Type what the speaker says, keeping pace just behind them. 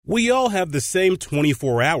We all have the same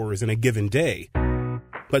 24 hours in a given day.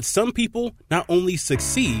 But some people not only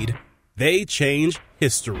succeed, they change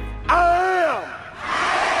history. I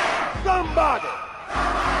am somebody.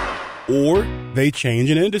 Or they change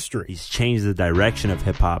an industry. He's changed the direction of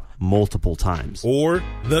hip-hop multiple times. Or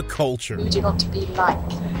the culture. I need you not to be like.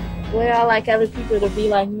 Well, I like other people to be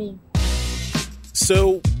like me.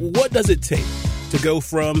 So what does it take to go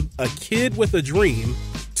from a kid with a dream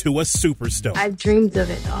to a superstar? I dreamed of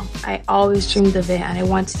it, though. I always dreamed of it, and I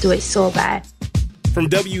want to do it so bad. From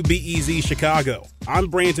WBEZ Chicago, I'm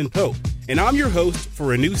Brandon Pope, and I'm your host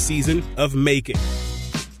for a new season of Making.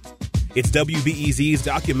 It's WBEZ's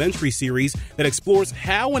documentary series that explores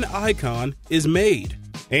how an icon is made.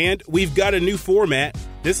 And we've got a new format.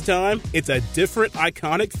 This time, it's a different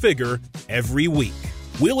iconic figure every week.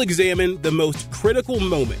 We'll examine the most critical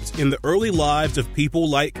moments in the early lives of people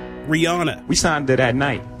like Rihanna. We signed her that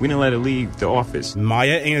night. We didn't let her leave the office.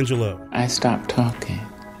 Maya Angelou. I stopped talking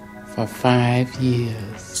for 5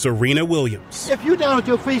 years. Serena Williams. If you're down with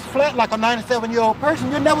your feet flat like a 97-year-old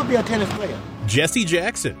person, you'll never be a tennis player. Jesse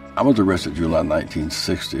Jackson. I was arrested July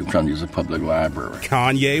 1960 trying to use a public library.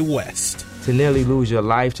 Kanye West. To nearly lose your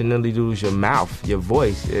life, to nearly lose your mouth, your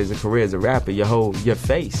voice, as a career as a rapper, your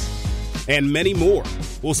face. And many more.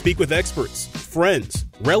 We'll speak with experts, friends,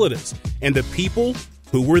 relatives, and the people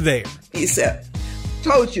who were there. He said,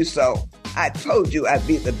 "Told you so. I told you I'd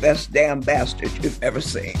be the best damn bastard you've ever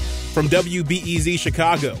seen." From WBEZ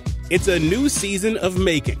Chicago, it's a new season of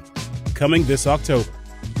Making, coming this October.